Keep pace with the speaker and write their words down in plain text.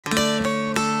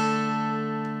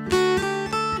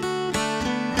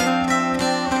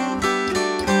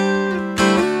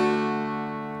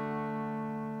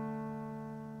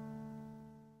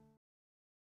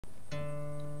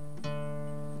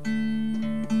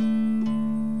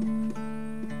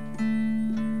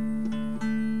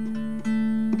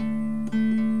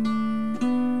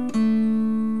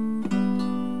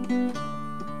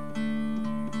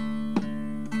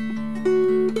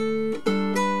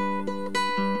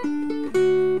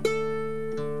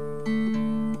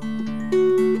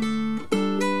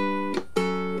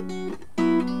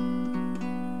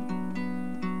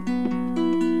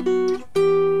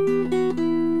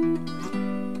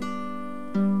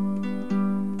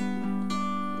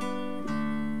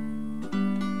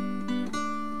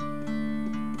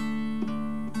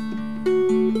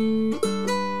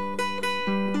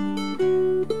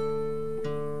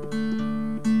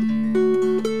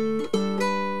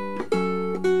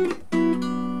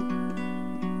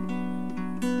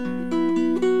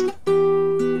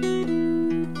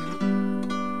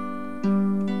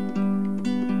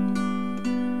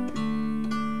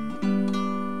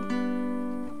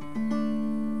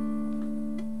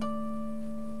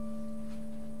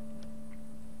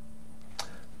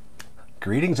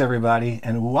Greetings everybody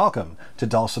and welcome to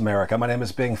Dulcimerica. My name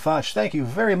is Futch. Thank you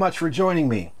very much for joining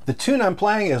me. The tune I'm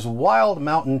playing is Wild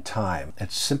Mountain Thyme.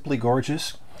 It's simply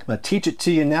gorgeous. I'm going to teach it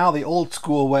to you now the old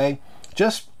school way.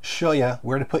 Just show you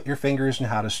where to put your fingers and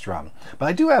how to strum. But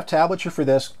I do have tablature for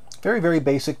this. Very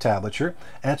basic tablature,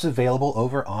 and it's available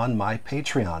over on my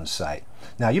Patreon site.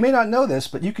 Now you may not know this,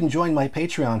 but you can join my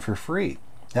Patreon for free.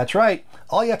 That's right.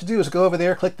 All you have to do is go over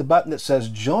there, click the button that says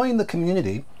join the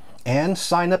community, and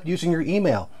sign up using your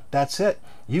email. That's it.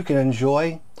 You can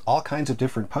enjoy all kinds of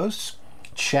different posts,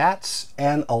 chats,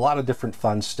 and a lot of different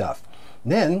fun stuff.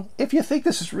 Then, if you think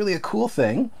this is really a cool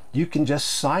thing, you can just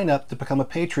sign up to become a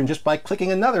patron just by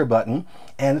clicking another button,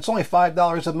 and it's only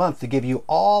 $5 a month to give you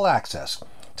all access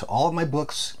to all of my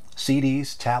books,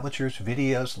 CDs, tablatures,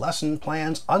 videos, lesson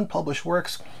plans, unpublished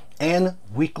works, and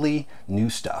weekly new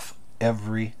stuff.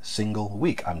 Every single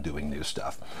week I'm doing new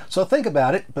stuff. So think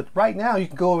about it, but right now you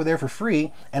can go over there for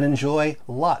free and enjoy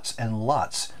lots and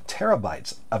lots,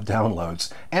 terabytes of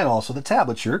downloads, and also the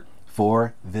tablature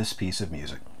for this piece of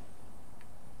music.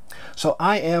 So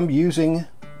I am using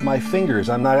my fingers.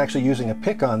 I'm not actually using a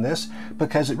pick on this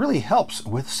because it really helps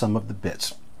with some of the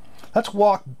bits. Let's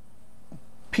walk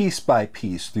piece by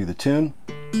piece through the tune.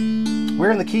 We're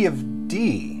in the key of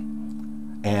D,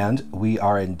 and we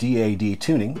are in DAD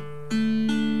tuning.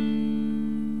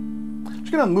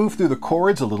 Going to move through the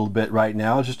chords a little bit right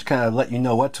now just to kind of let you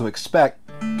know what to expect.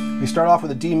 We start off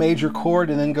with a D major chord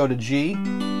and then go to G,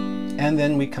 and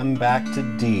then we come back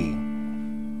to D.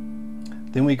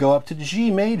 Then we go up to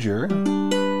G major,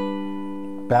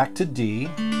 back to D.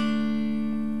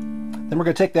 Then we're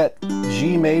going to take that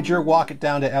G major, walk it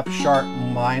down to F sharp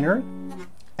minor,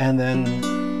 and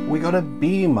then we go to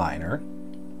B minor.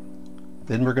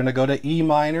 Then we're going to go to E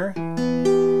minor,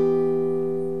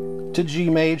 to G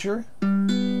major,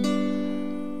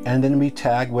 and then we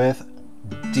tag with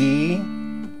D,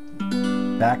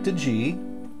 back to G,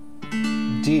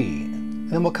 D.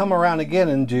 And then we'll come around again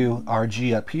and do our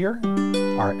G up here,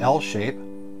 our L shape,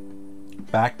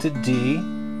 back to D.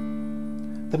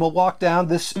 Then we'll walk down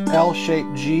this L shape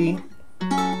G,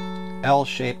 L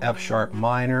shape F sharp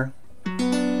minor,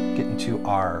 get into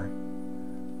our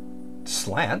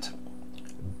slant,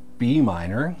 B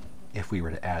minor. If we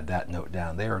were to add that note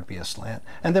down there, it would be a slant.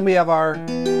 And then we have our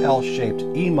L-shaped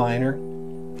E minor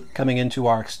coming into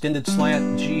our extended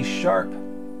slant G sharp.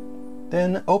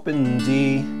 Then open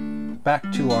D, back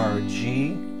to our G,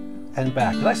 and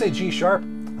back. Did I say G sharp?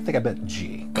 I think I meant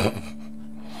G.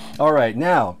 All right,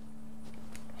 now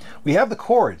we have the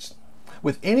chords.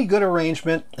 With any good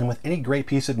arrangement and with any great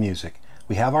piece of music,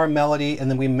 we have our melody,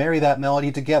 and then we marry that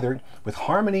melody together with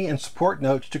harmony and support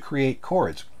notes to create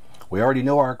chords. We already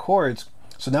know our chords,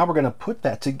 so now we're going to put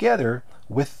that together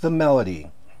with the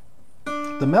melody.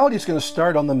 The melody is going to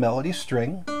start on the melody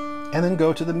string and then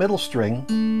go to the middle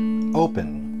string,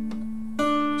 open.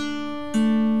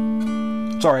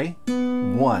 Sorry,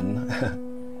 1.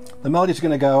 The melody is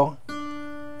going to go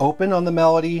open on the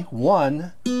melody,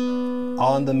 1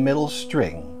 on the middle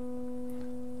string.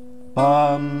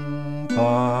 Bum,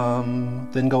 bum,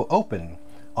 then go open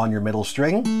on your middle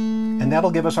string, and that'll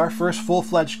give us our first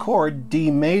full-fledged chord, D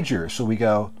major. So we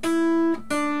go.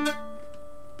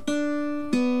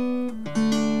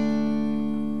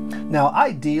 Now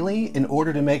ideally, in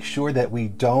order to make sure that we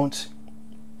don't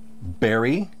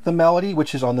bury the melody,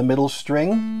 which is on the middle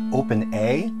string, open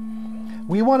A,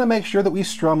 we want to make sure that we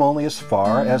strum only as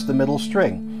far as the middle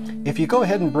string. If you go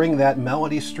ahead and bring that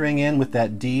melody string in with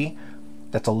that D,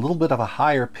 that's a little bit of a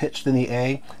higher pitch than the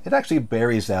A, it actually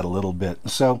buries that a little bit.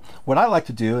 So what I like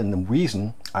to do, and the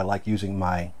reason I like using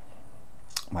my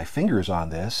fingers on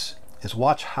this, is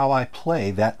watch how I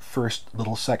play that first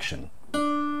little section.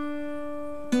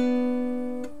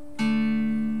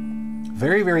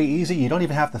 Very easy. You don't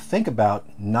even have to think about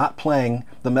not playing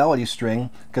the melody string,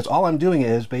 because all I'm doing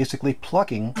is basically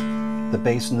plucking the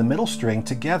bass and the middle string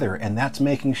together, and that's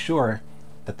making sure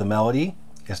that the melody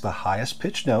is the highest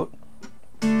pitch note,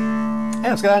 and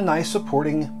it's got a nice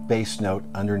supporting bass note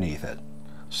underneath it.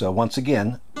 So once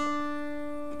again,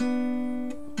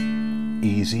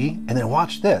 easy. And then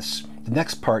watch this. The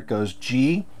next part goes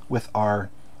G with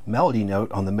our melody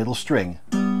note on the middle string.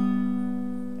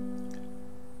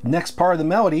 Next part of the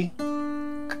melody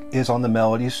is on the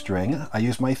melody string. I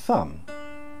use my thumb.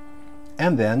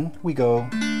 And then we go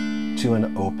to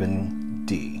an open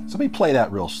D. So let me play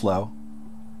that real slow.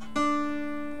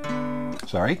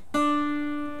 Sorry.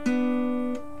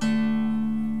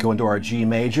 Go into our G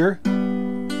major,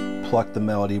 pluck the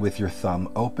melody with your thumb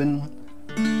open.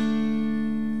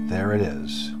 There it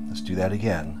is. Let's do that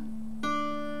again.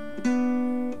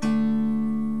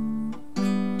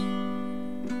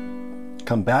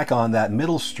 come back on that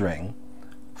middle string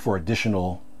for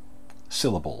additional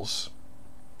syllables,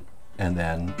 and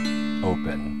then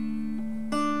open.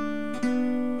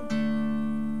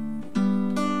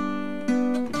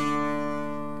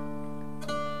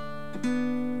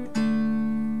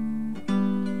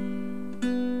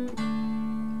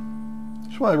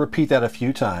 Just want to repeat that a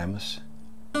few times.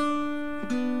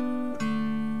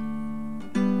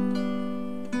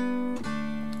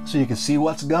 So you can see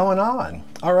what's going on.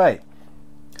 All right,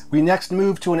 we next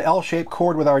move to an L-shaped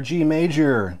chord with our G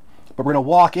major, but we're going to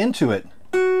walk into it.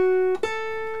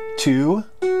 2,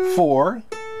 4,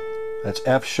 that's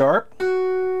F sharp,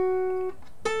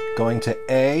 going to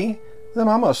A, then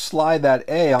I'm going to slide that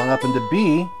A on up into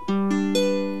B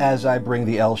as I bring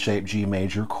the L-shaped G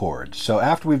major chord. So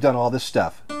after we've done all this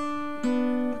stuff,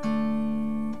 then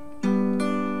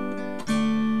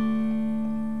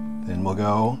we'll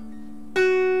go.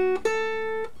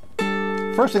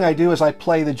 First thing I do is I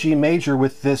play the G major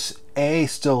with this A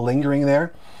still lingering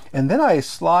there, and then I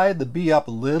slide the B up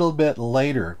a little bit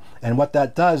later. And what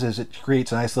that does is it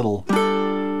creates a nice little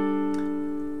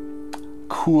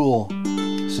cool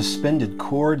suspended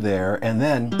chord there, and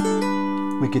then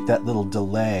we get that little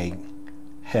delay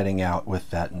heading out with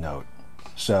that note.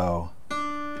 So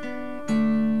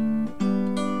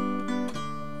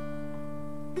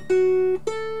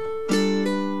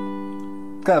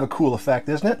kind of a cool effect,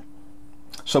 isn't it?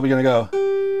 So we're going to go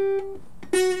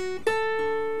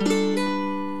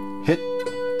hit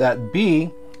that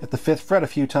B at the 5th fret a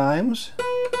few times,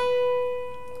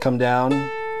 come down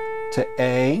to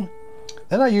A,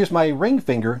 then I use my ring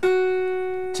finger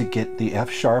to get the F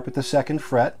sharp at the 2nd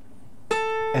fret,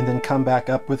 and then come back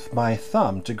up with my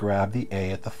thumb to grab the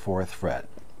A at the 4th fret.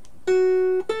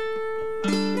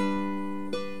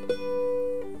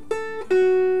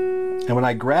 And when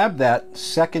I grab that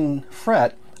 2nd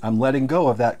fret, I'm letting go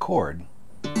of that chord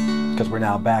because we're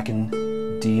now back in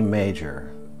D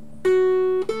major.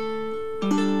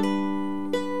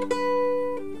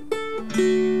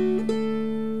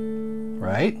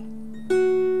 Right?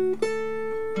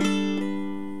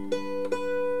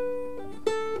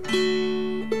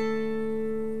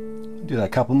 Do that a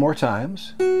couple more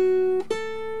times.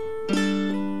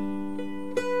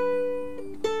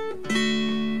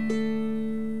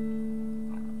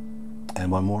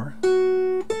 And one more.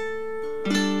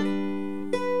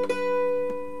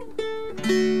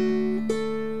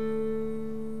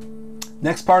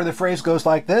 Next part of the phrase goes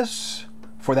like this: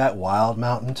 for that wild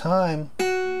mountain thyme.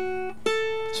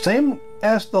 Same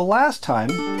as the last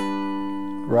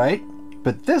time, right?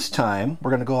 But this time we're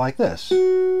going to go like this.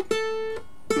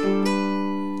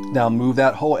 Now move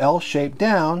that whole L shape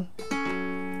down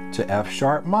to F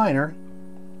sharp minor,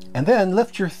 and then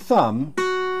lift your thumb,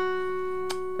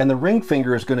 and the ring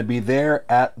finger is going to be there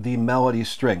at the melody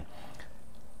string.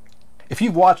 If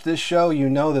you've watched this show, you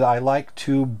know that I like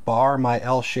to bar my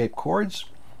L-shaped chords,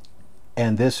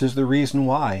 and this is the reason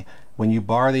why. When you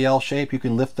bar the L shape, you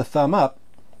can lift the thumb up,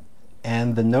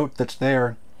 and the note that's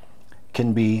there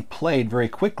can be played very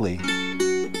quickly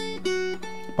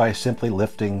by simply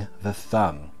lifting the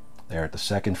thumb. There at the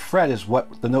 2nd fret is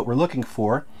what the note we're looking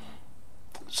for.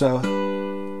 So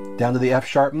down to the F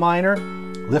sharp minor,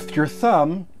 lift your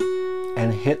thumb,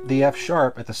 and hit the F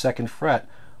sharp at the 2nd fret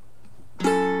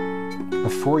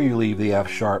before you leave the F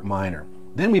sharp minor.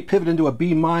 Then we pivot into a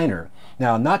B minor.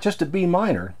 Now, not just a B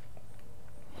minor,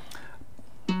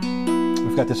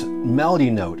 we've got this melody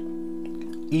note,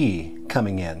 E,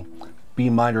 coming in. B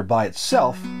minor by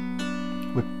itself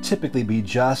would typically be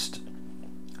just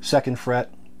 2nd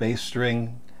fret, bass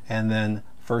string, and then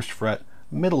 1st fret,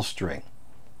 middle string,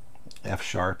 F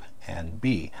sharp and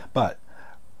B. But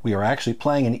we are actually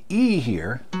playing an E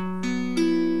here,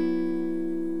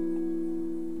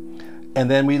 and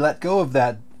then we let go of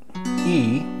that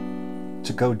E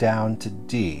to go down to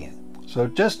D.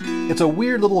 So it's a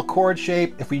weird little chord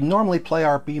shape. If we normally play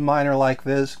our B minor like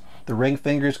this, the ring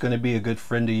finger is going to be a good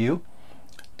friend to you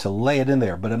to lay it in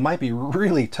there, but it might be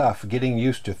really tough getting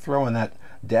used to throwing that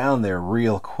down there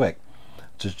real quick.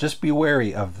 So just be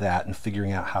wary of that and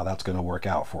figuring out how that's going to work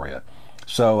out for you.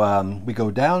 So we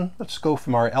go down, let's go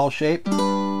from our L shape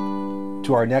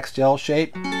to our next L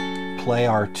shape, play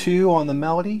our 2 on the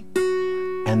melody,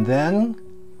 and then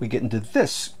we get into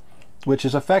this, which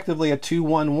is effectively a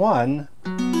 2-1-1,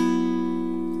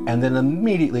 and then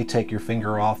immediately take your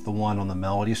finger off the 1 on the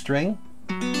melody string,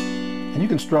 and you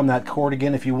can strum that chord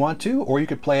again if you want to, or you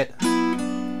could play it,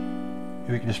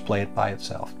 you can just play it by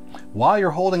itself. While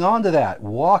you're holding on to that,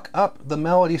 walk up the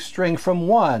melody string from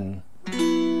 1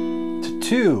 to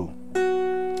 2.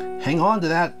 Hang on to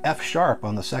that F sharp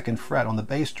on the 2nd fret on the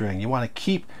bass string. You want to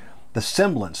keep the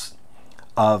semblance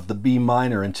of the B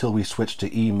minor until we switch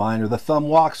to E minor. The thumb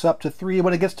walks up to 3.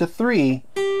 When it gets to 3,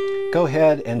 go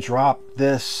ahead and drop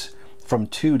this from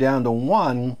 2 down to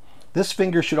 1. This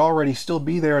finger should already still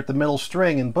be there at the middle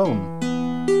string, and boom.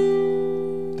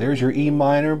 There's your E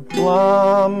minor,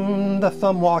 blum. The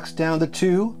thumb walks down to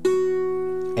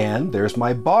 2. And there's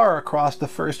my bar across the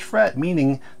first fret,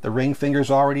 meaning the ring finger's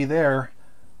already there.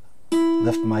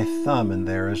 Lift my thumb, and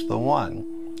there is the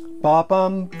 1.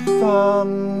 Ba-bum,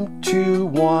 thumb, 2,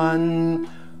 1.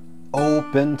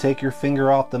 Open, take your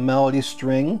finger off the melody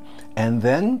string, and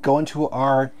then go into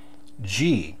our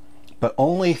G. But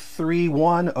only 3,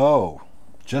 1, 0.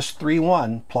 Just 3,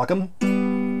 1. Pluck them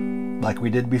like we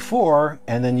did before,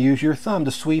 and then use your thumb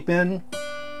to sweep in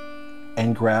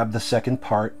and grab the second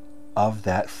part of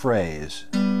that phrase.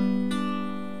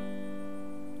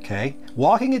 Okay,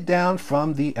 walking it down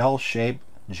from the L-shaped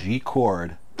G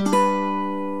chord.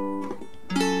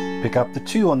 Pick up the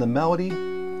 2 on the melody,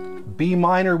 B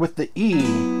minor with the E,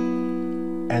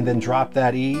 and then drop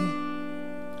that E.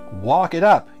 Walk it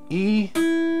up, E,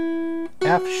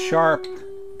 F sharp,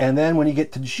 and then when you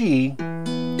get to G,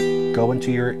 go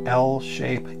into your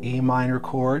L-shape E minor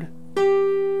chord,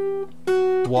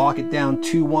 walk it down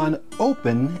 2, 1,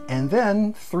 open, and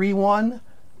then 3, 1.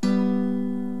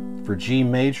 For G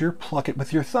major, pluck it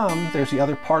with your thumb. There's the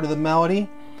other part of the melody.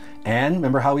 And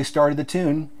remember how we started the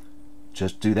tune?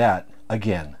 Just do that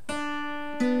again.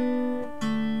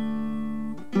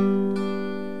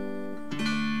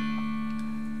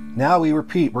 Now we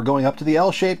repeat. We're going up to the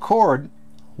L-shaped chord.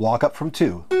 Walk up from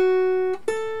 2.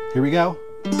 Here we go.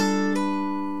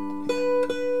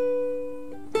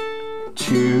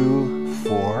 2,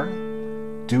 4.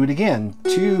 Do it again.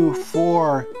 2,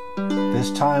 4.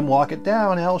 This time walk it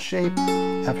down. L-shape,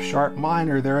 F sharp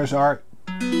minor. There is our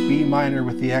B minor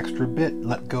with the extra bit.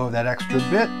 Let go of that extra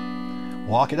bit.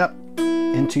 Walk it up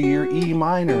into your E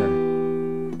minor.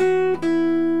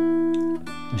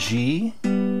 G.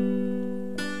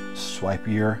 Swipe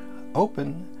your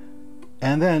open,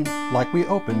 and then like we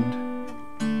opened,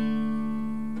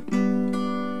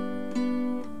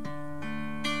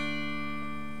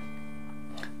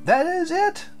 that is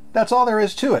it. That's all there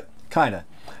is to it, kinda.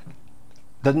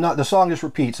 The song just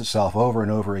repeats itself over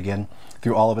and over again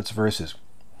through all of its verses.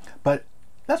 But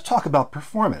let's talk about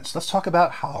performance. Let's talk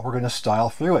about how we're going to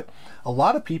style through it. A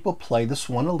lot of people play this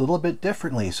one a little bit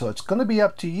differently, so it's going to be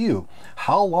up to you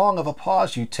how long of a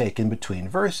pause you take in between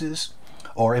verses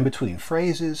or in between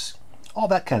phrases, all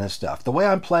that kind of stuff. The way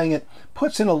I'm playing it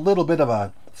puts in a little bit of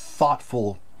a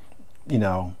thoughtful,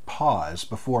 pause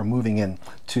before moving in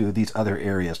to these other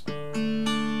areas. So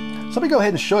let me go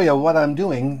ahead and show you what I'm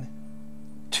doing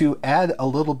to add a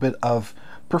little bit of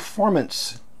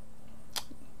performance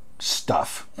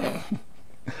stuff.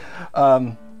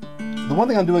 The one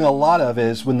thing I'm doing a lot of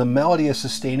is when the melody is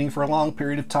sustaining for a long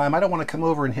period of time, I don't want to come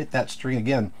over and hit that string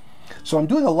again. So I'm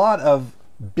doing a lot of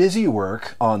busy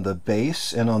work on the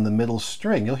bass and on the middle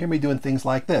string. You'll hear me doing things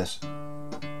like this.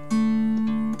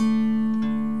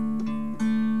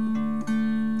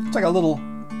 It's like a little,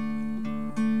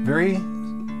 very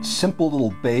simple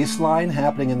little bass line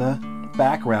happening in the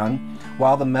background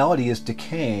while the melody is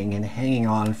decaying and hanging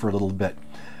on for a little bit.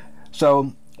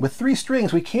 So with 3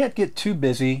 strings, we can't get too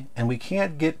busy and we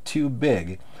can't get too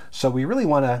big. So we really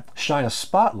want to shine a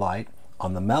spotlight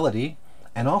on the melody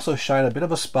and also shine a bit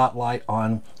of a spotlight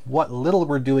on what little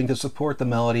we're doing to support the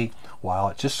melody while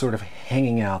it's just sort of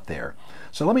hanging out there.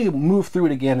 So let me move through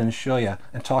it again and show you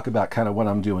and talk about kind of what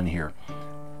I'm doing here.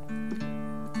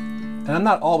 And I'm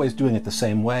not always doing it the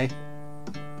same way.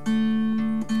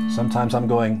 Sometimes I'm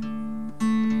going,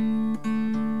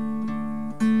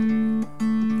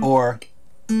 or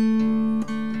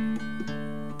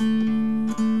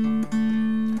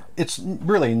it's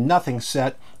really nothing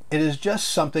set. It is just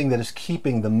something that is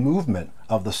keeping the movement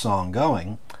of the song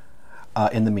going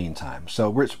in the meantime. So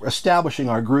we're establishing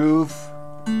our groove.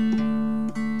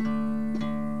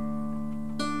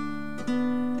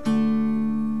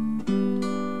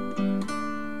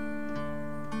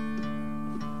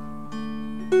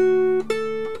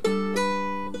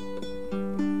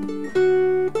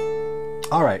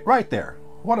 All right, right there.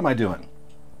 What am I doing?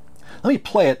 Let me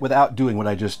play it without doing what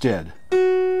I just did.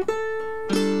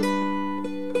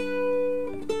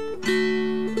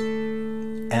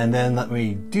 And then let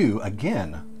me do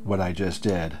again what I just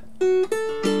did.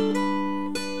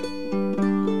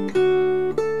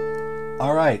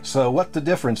 All right, so what's the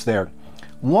difference there?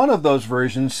 One of those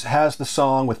versions has the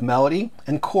song with melody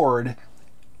and chord.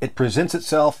 It presents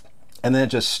itself and then it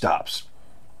just stops.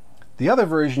 The other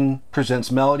version presents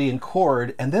melody and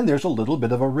chord, and then there's a little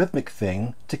bit of a rhythmic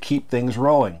thing to keep things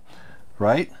rolling,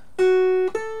 right?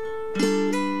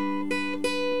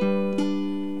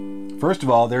 First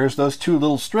of all, there's those two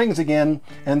little strings again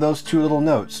and those two little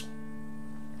notes.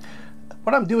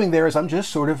 What I'm doing there is I'm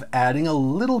just sort of adding a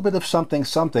little bit of something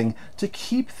to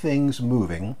keep things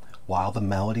moving while the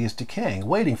melody is decaying,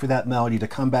 waiting for that melody to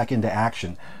come back into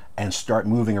action and start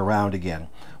moving around again.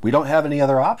 We don't have any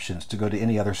other options to go to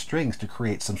any other strings to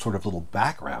create some sort of little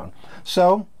background.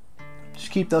 So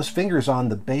just keep those fingers on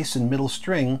the bass and middle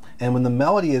string, and when the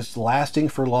melody is lasting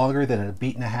for longer than a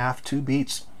beat and a half, 2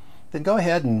 beats, then go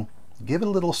ahead and give it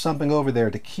a little something over there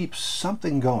to keep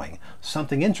something going,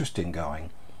 something interesting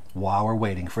going, while we're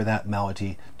waiting for that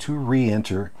melody to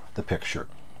re-enter the picture.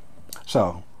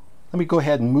 So let me go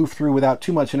ahead and move through without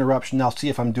too much interruption. I'll see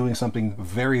if I'm doing something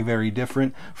very, very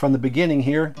different from the beginning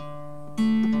here.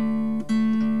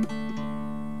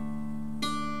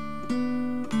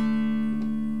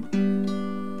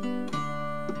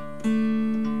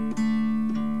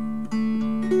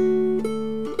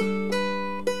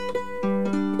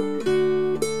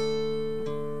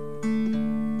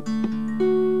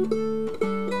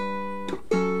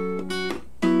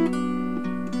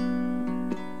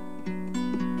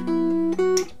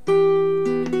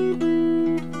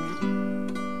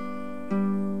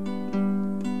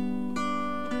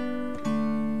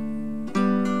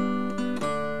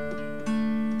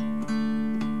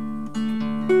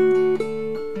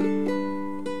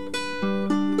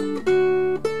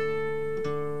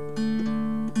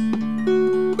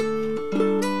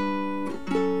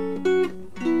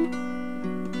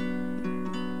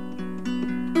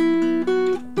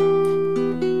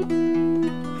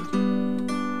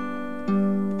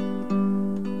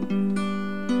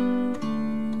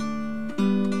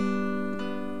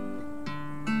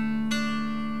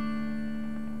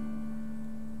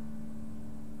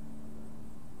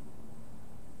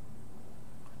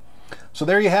 So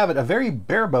there you have it, a very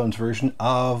bare bones version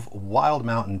of Wild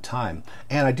Mountain Thyme.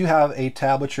 And I do have a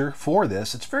tablature for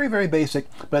this. It's very, very basic,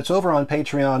 but it's over on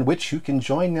Patreon, which you can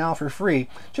join now for free.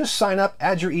 Just sign up,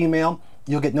 add your email.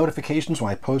 You'll get notifications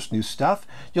when I post new stuff.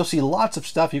 You'll see lots of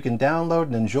stuff you can download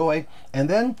and enjoy. And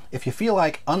then if you feel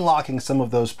like unlocking some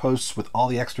of those posts with all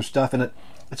the extra stuff in it,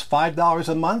 it's $5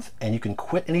 a month, and you can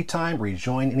quit anytime,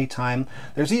 rejoin anytime.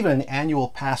 There's even an annual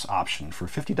pass option for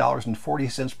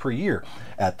 $50.40 per year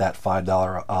at that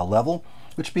 $5 level,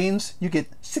 which means you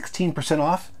get 16%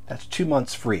 off. That's 2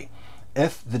 months free.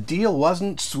 If the deal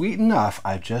wasn't sweet enough,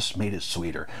 I've just made it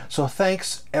sweeter. So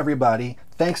thanks, everybody.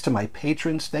 Thanks to my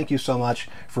patrons. Thank you so much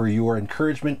for your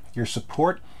encouragement, your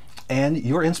support, and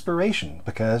your inspiration,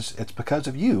 because it's because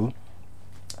of you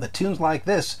that tunes like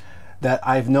this that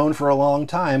I've known for a long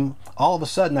time, all of a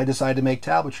sudden I decided to make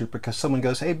tablature because someone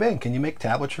goes, "Hey Ben, can you make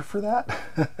tablature for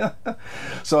that?"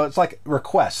 So it's like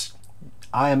requests.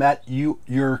 I am at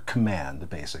your command,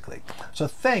 basically. So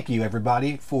thank you,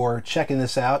 everybody, for checking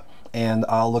this out, and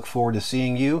I'll look forward to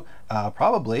seeing you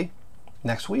probably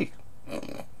next week.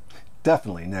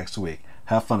 Definitely next week.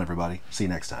 Have fun, everybody. See you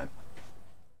next time.